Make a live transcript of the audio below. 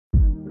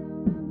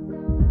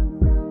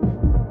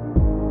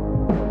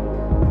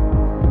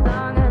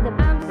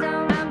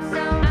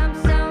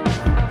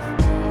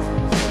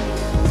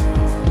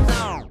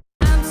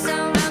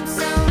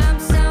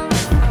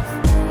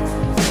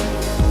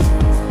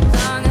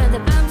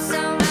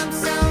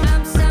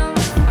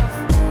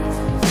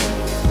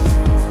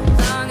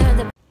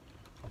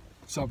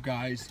up,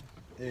 guys?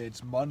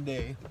 It's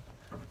Monday.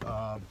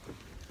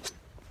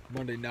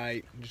 Monday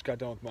night. Just got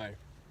done with my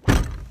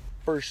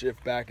first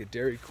shift back at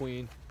Dairy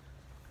Queen.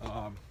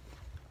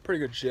 Pretty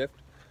good shift.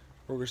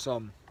 Worked with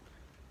some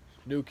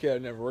new kid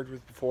I've never worked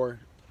with before.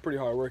 Pretty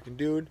hard working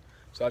dude,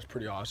 so that's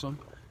pretty awesome.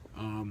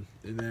 And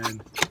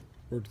then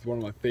worked with one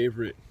of my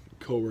favorite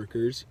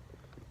co-workers.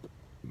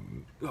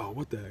 Oh,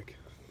 what the heck?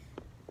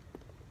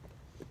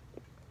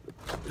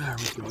 There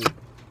we go.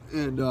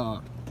 And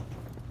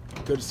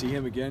good to see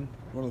him again.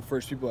 One of the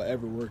first people I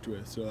ever worked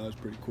with, so that was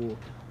pretty cool.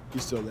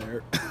 He's still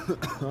there.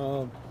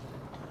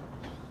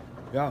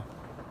 Yeah,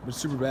 been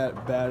super bad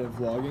at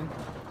vlogging,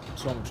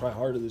 so I'm gonna try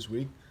harder this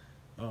week.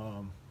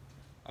 I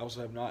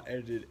also have not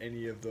edited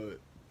any of the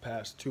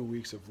past 2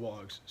 weeks of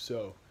vlogs,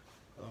 so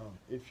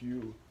if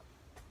you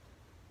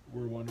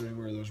were wondering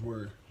where those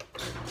were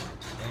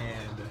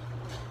and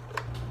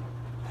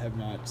have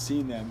not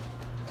seen them,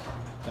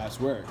 that's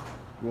where.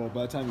 Well,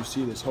 by the time you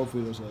see this,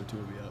 hopefully those other two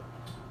will be up.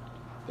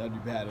 That'd be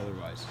bad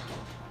otherwise.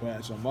 But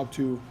that's what I'm up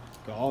to.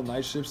 Got all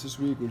night shifts this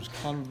week, which is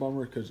kind of a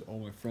bummer because all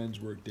my friends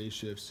work day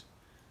shifts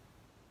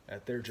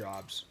at their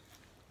jobs.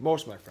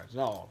 Most of my friends,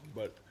 not all,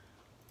 but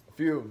a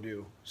few of them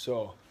do.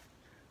 So,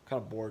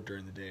 kind of bored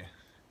during the day.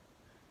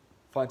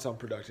 Find something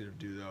productive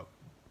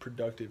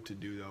to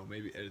do though.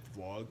 Maybe edit the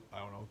vlog. I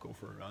don't know. Go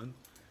for a run.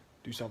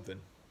 Do something.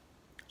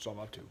 That's what I'm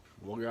up to.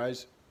 Well,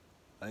 guys,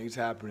 I think it's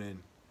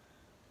happening.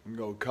 I'm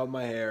gonna go cut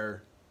my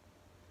hair.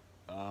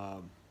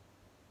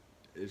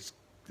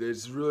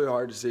 It's a really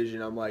hard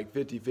decision. I'm like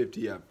 50-50.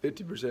 Yeah,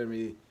 50% of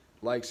me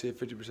likes it,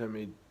 50% of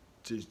me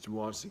just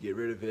wants to get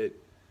rid of it.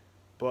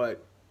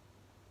 But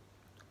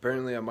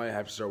apparently I might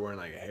have to start wearing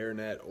like a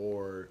hairnet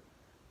or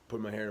put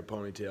my hair in a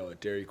ponytail at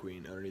Dairy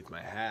Queen underneath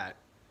my hat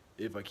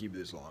if I keep it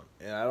this long.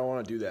 And I don't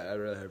want to do that. I'd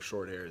rather have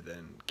short hair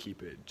than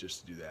keep it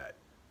just to do that.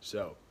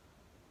 So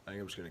I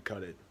think I'm just going to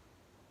cut it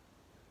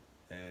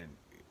and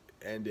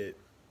end it.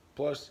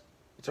 Plus,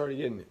 it's already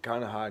getting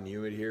kind of hot and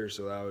humid here,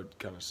 so that would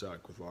kind of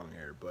suck with long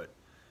hair. But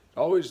it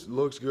always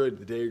looks good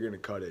the day you're going to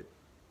cut it.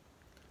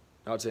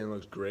 Not saying it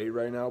looks great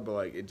right now, but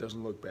like it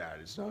doesn't look bad.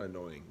 It's not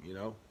annoying, you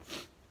know?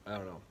 I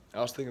don't know. I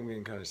also think I'm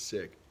getting kind of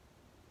sick.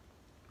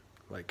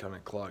 Like kind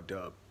of clogged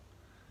up.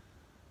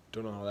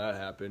 Don't know how that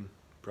happened.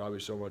 Probably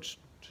so much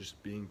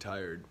just being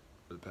tired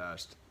for the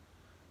past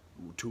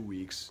 2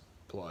 weeks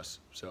plus.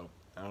 So,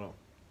 I don't know.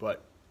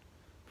 But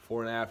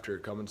before and after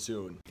coming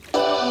soon.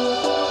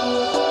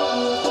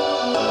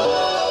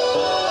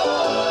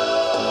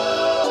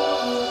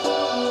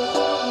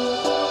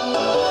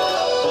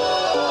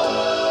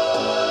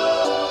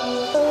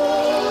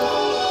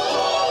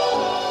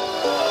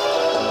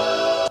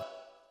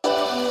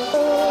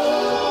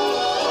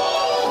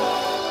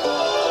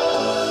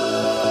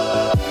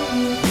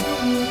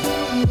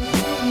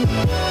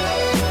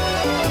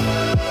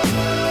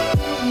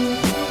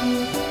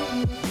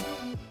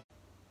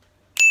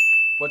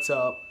 What's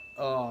up?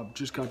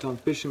 Just got done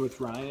fishing with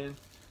Ryan.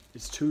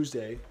 It's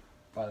Tuesday,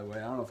 by the way.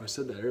 I don't know if I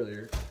said that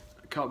earlier.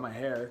 I cut my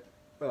hair.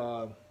 It's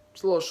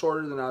a little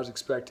shorter than I was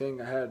expecting.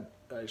 I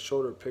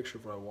showed her a picture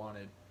of what I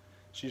wanted.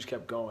 She just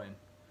kept going.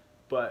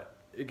 But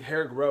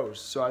hair grows,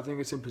 so I think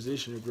it's in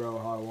position to grow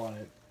how I want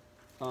it.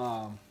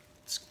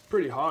 It's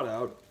pretty hot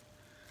out.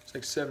 It's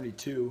like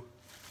 72.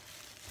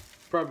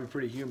 Probably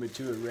pretty humid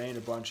too. It rained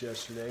a bunch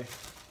yesterday.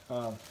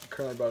 I'm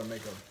currently about to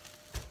make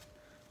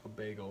a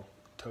bagel.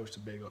 Toast a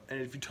bagel,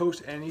 and if you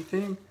toast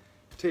anything,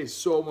 it tastes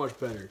so much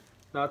better.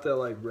 Not that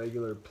like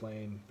regular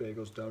plain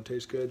bagels don't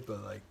taste good,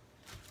 but like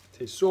it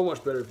tastes so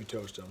much better if you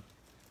toast them.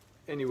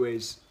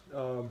 Anyways,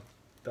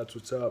 that's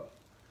what's up.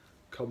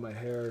 Cut my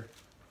hair.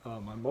 I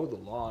mowed the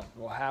lawn,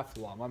 well, half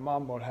the lawn. My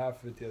mom mowed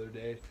half of it the other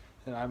day,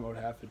 and I mowed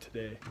half of it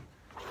today.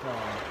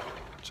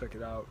 Check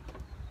it out.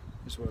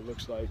 This is what it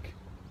looks like.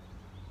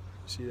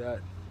 See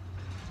that?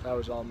 That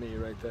was all me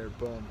right there.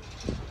 Boom.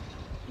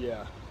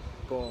 Yeah.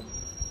 Boom.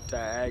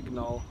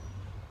 Diagonal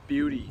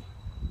beauty.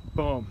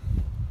 Boom.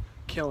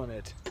 Killing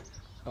it.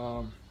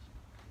 I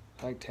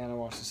think Tana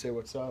wants to say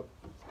what's up.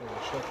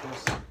 Check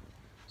this.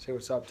 Say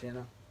what's up,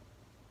 Tana.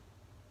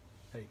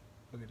 Hey,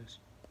 look at this.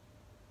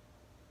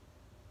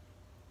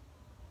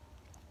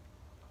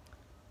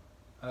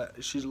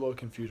 She's a little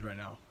confused right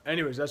now.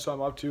 Anyways, that's what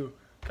I'm up to.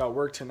 Got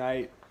work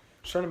tonight.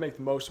 Just trying to make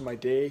the most of my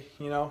day,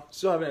 you know.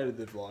 Still haven't edited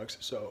the vlogs,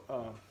 so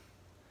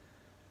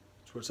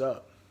that's what's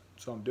up.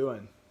 That's what I'm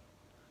doing.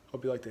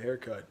 Hope you like the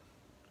haircut,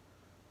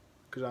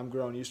 because I'm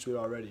growing used to it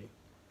already.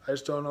 I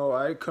just don't know,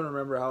 I couldn't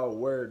remember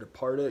where to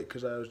part it,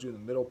 because I was doing the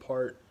middle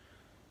part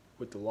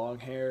with the long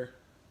hair.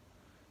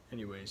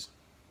 Anyways,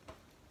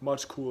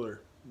 much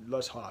cooler,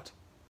 less hot.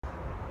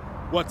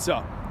 What's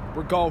up?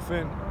 We're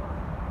golfing.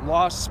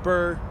 Lost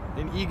Spur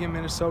in Eagan,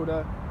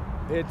 Minnesota.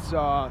 It's,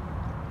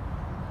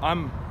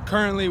 I'm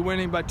currently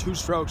winning by 2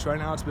 strokes right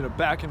now. It's been a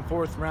back and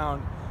forth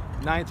round.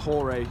 9th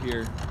hole right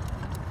here.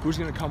 Who's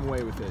gonna come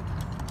away with it?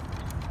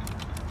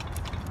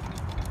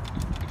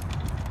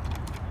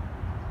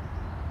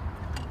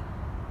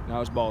 Now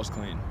his ball is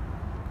clean.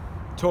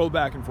 Total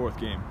back and forth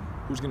game.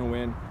 Who's gonna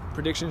win?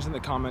 Predictions in the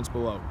comments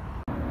below.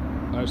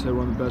 I just had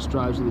one of the best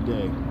drives of the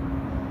day.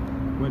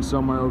 Went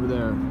somewhere over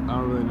there. I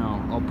don't really know.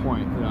 I'll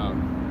point it out.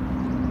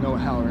 No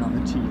howler on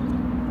the tee.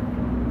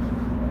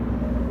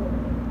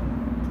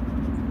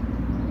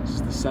 This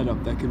is the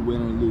setup that could win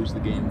or lose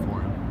the game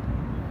for him.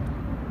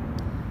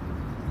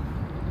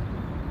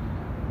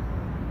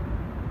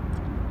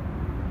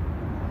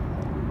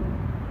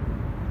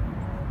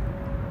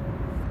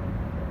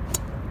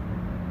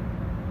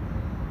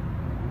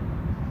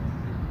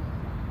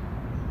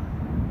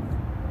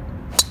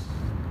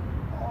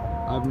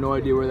 I have no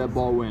idea where that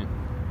ball went.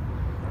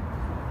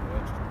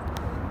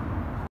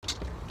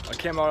 I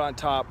came out on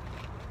top,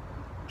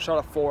 shot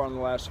a 4 on the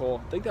last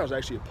hole. I think that was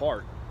actually a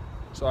par.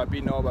 So I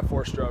beat Noah by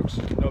 4 strokes.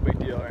 No big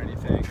deal or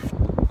anything.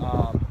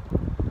 I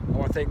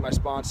want to thank my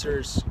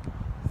sponsors,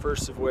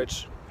 first of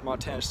which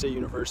Montana State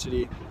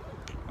University.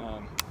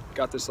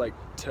 Got this like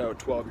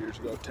 12 years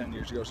ago, 10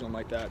 years ago, something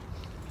like that.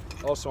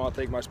 Also want to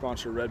thank my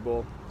sponsor Red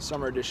Bull.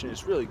 Summer edition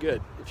is really good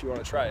if you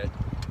want to try it.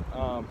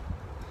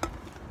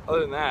 Other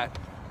than that,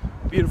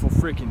 beautiful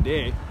freaking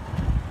day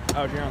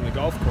out here on the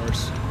golf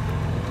course,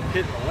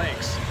 hitting the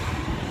links.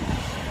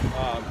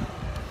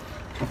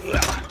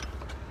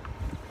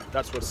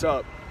 That's what's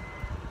up.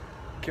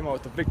 Came out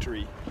with a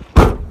victory.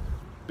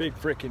 Big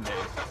freaking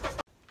day.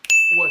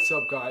 What's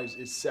up, guys?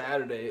 It's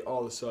Saturday all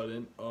of a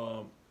sudden.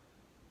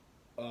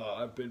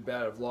 I've been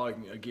bad at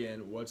vlogging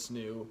again. What's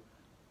new?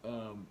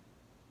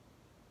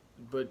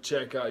 But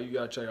you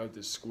gotta check out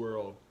this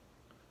squirrel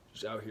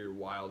just out here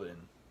wilding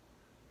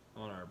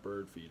on our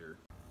bird feeder.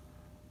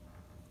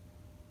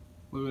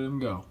 Look at him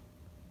go.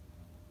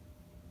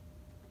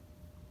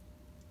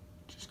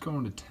 Just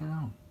going to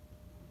town.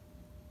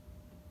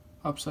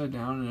 Upside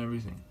down and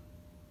everything.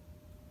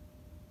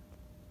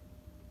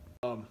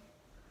 Oh,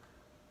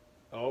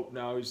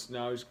 now he's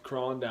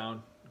crawling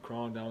down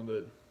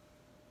the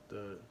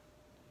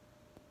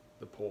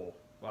pole.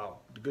 Wow,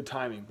 good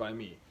timing by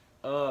me.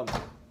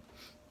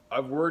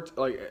 I've worked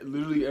like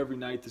literally every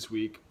night this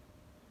week.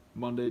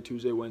 Monday,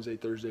 Tuesday, Wednesday,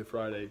 Thursday,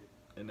 Friday,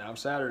 and now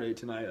Saturday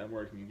tonight I'm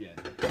working again.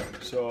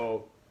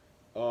 So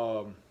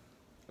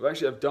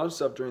I've done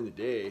stuff during the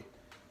day,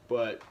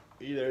 but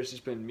either it's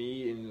just been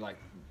me and like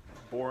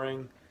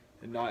boring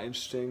and not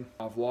interesting,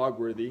 not vlog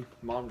worthy.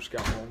 Mom just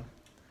got home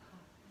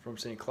from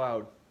St.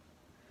 Cloud,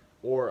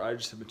 or I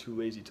just have been too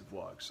lazy to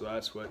vlog. So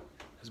that's what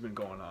has been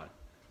going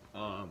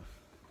on.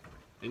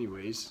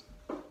 Anyways,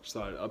 just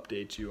thought I'd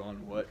update you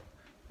on what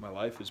my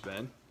life has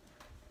been,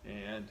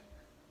 and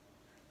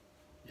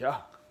yeah.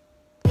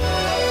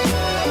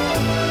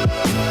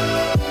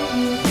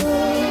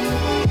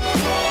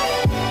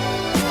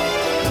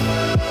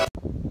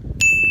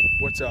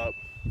 What's up?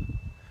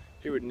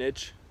 Here with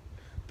Niche,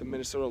 the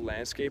Minnesota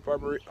Landscape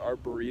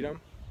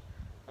Arboretum.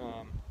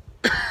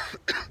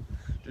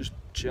 Just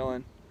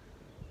chilling.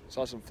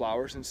 Saw some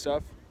flowers and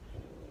stuff.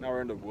 Now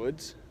we're in the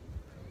woods.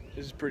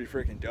 This is pretty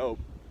freaking dope.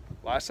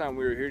 Last time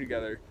we were here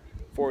together,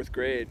 4th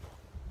grade,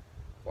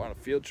 on a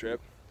field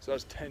trip. So that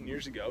was 10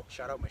 years ago.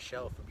 Shout out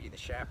Michelle for being the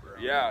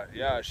chaperone.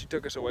 Yeah, she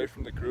took us away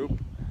from the group.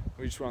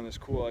 We just went on this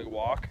cool like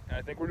walk, and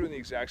I think we're doing the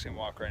exact same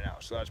walk right now,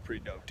 so that's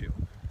pretty dope too.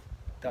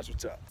 That's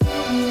what's up.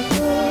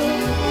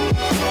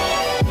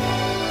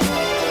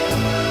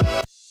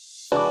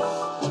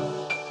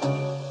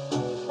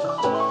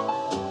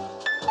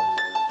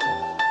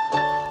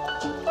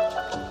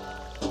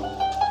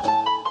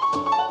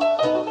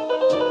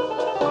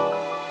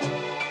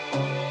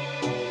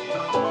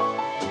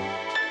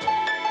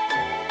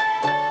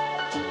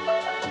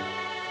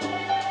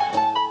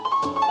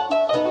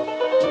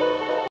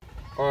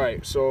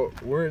 Alright, so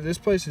this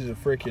place is a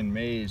freaking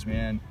maze,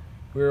 man.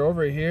 We were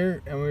over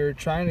here and we were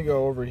trying to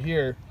go over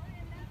here,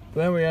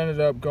 but then we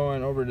ended up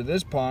going over to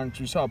this pond,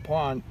 which we saw a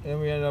pond, and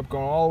we ended up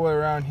going all the way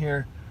around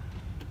here.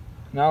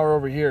 Now we're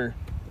over here.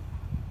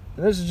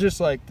 And this is just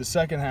like the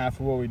second half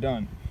of what we've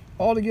done.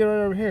 All to get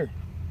right over here.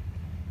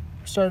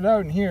 We started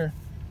out in here,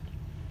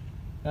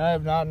 and I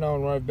have not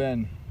known where I've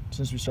been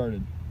since we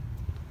started.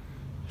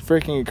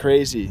 Freaking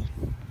crazy.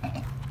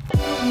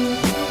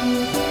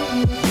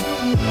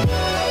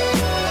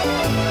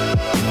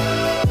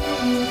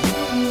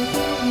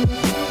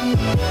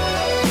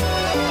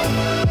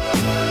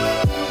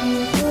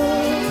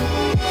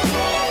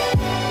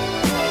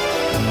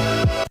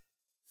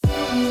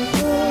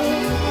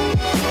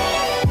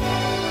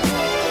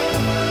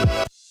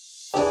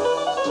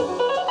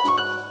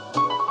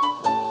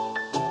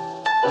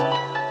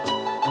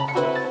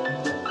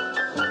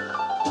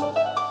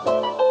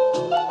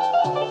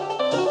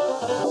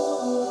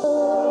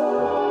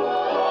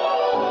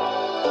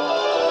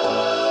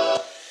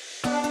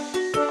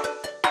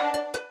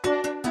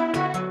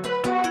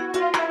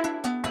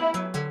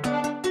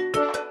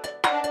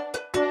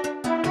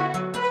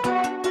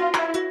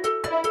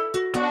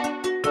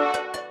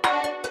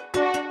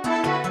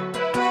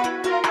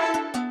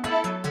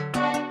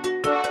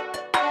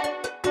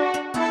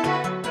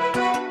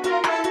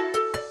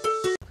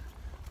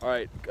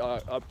 Alright,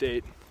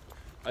 update.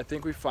 I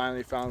think we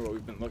finally found what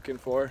we've been looking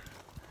for.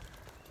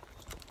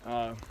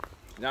 Not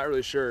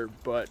really sure,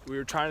 but we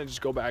were trying to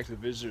just go back to the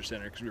visitor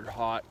center because we were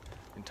hot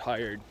and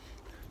tired.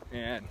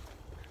 And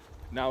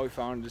now we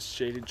found this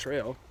shaded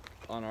trail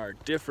on our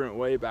different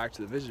way back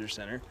to the visitor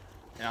center,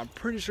 and I'm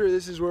pretty sure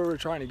this is where we're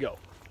trying to go.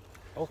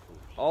 Hopefully.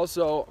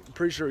 Also, I'm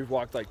pretty sure we've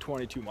walked like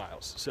 22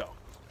 miles, so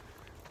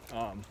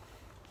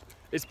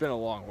it's been a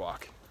long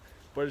walk,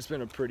 but it's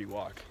been a pretty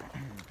walk,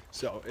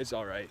 so it's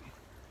all right.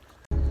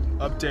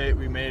 Update,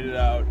 we made it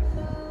out,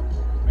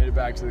 made it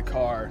back to the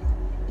car.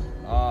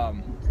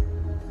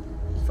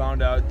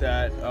 Found out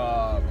that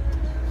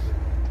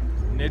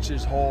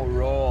Nich's whole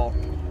roll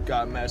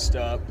got messed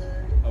up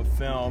of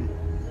film,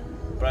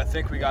 but I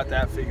think we got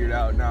that figured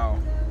out now.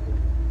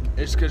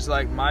 It's because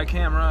like my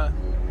camera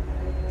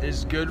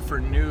is good for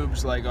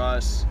noobs like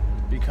us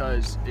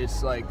because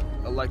it's like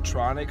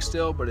electronic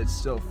still, but it's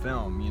still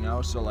film, you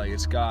know? So like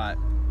it's got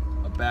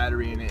a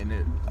battery in it and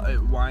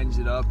it winds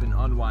it up and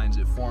unwinds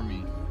it for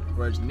me.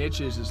 Whereas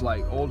Nich's is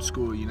like old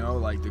school, you know,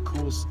 like the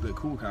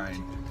cool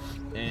kind,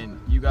 and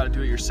you got to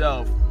do it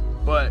yourself.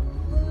 But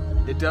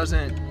it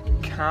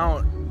doesn't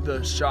count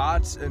the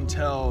shots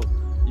until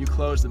you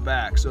close the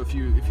back. So if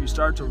you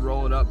start to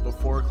roll it up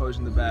before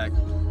closing the back,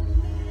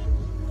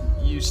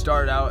 you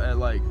start out at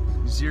like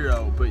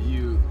 0, but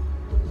you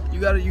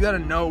gotta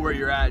know where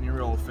you're at in your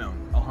roll of film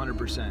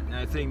 100%. And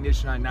I think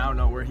Nich and I now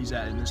know where he's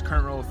at in this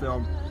current roll of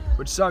film,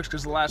 which sucks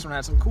because the last one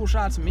had some cool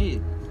shots of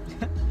me.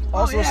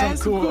 Also, yeah, some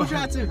cool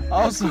shots of,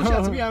 also cool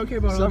shots of me. I don't care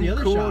about all some the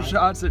other cool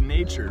shots of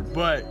nature,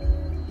 but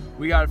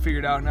we got it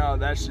figured out now.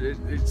 That's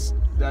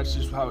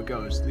just how it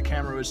goes. The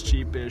camera was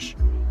cheapish,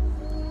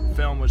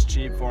 film was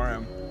cheap for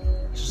him.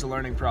 It's just a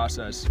learning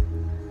process,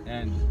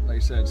 and like I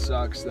said, it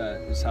sucks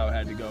that it's how it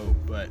had to go.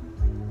 But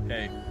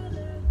hey,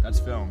 that's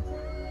film.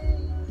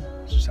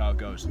 It's just how it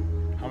goes.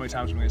 How many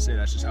times am I gonna say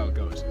that's just how it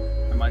goes?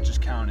 I might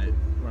just count it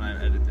when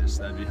I edit this.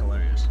 That'd be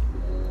hilarious.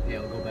 Yeah,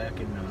 I'll go back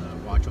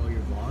and watch all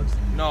your vlogs.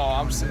 No,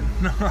 I'm saying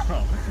no,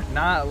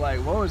 not like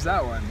what was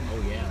that one?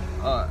 Oh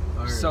yeah.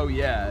 So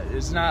yeah,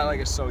 it's not like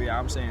a so yeah.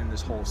 I'm saying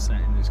this whole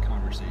in this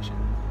conversation.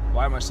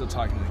 Why am I still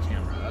talking to the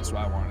camera? That's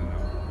what I want to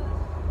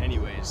know.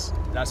 Anyways,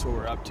 that's what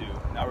we're up to.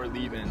 Now we're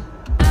leaving.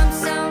 I'm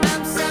so